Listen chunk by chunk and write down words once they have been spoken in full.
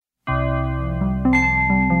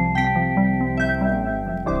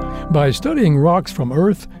By studying rocks from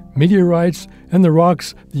Earth, meteorites, and the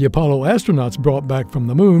rocks the Apollo astronauts brought back from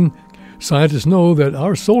the moon, scientists know that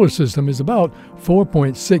our solar system is about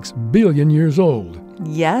 4.6 billion years old.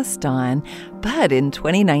 Yes, Don. But in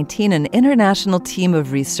 2019, an international team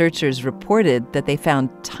of researchers reported that they found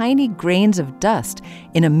tiny grains of dust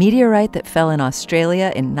in a meteorite that fell in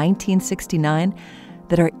Australia in 1969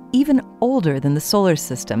 that are even older than the solar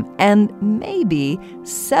system and maybe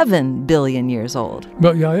 7 billion years old.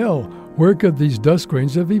 But Yael, where could these dust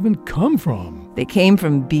grains have even come from? They came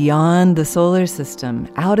from beyond the solar system,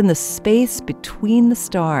 out in the space between the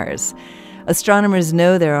stars. Astronomers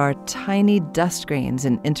know there are tiny dust grains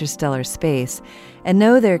in interstellar space and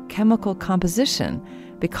know their chemical composition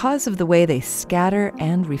because of the way they scatter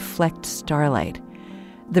and reflect starlight.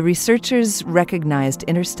 The researchers recognized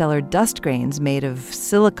interstellar dust grains made of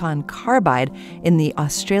silicon carbide in the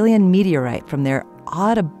Australian meteorite from their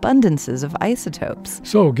odd abundances of isotopes.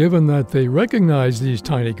 So, given that they recognized these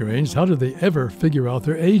tiny grains, how did they ever figure out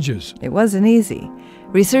their ages? It wasn't easy.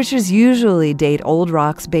 Researchers usually date old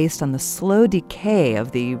rocks based on the slow decay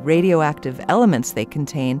of the radioactive elements they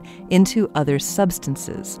contain into other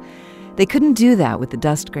substances. They couldn't do that with the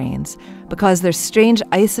dust grains because their strange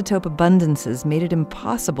isotope abundances made it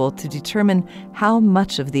impossible to determine how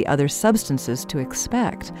much of the other substances to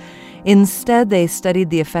expect. Instead, they studied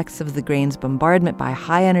the effects of the grains' bombardment by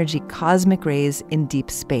high-energy cosmic rays in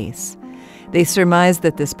deep space. They surmised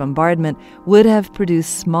that this bombardment would have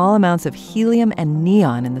produced small amounts of helium and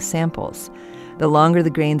neon in the samples. The longer the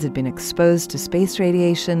grains had been exposed to space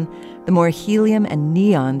radiation, the more helium and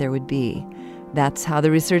neon there would be. That's how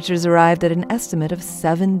the researchers arrived at an estimate of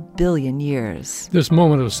 7 billion years. This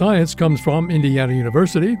moment of science comes from Indiana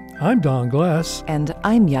University. I'm Don Glass. And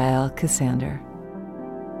I'm Yael Cassander.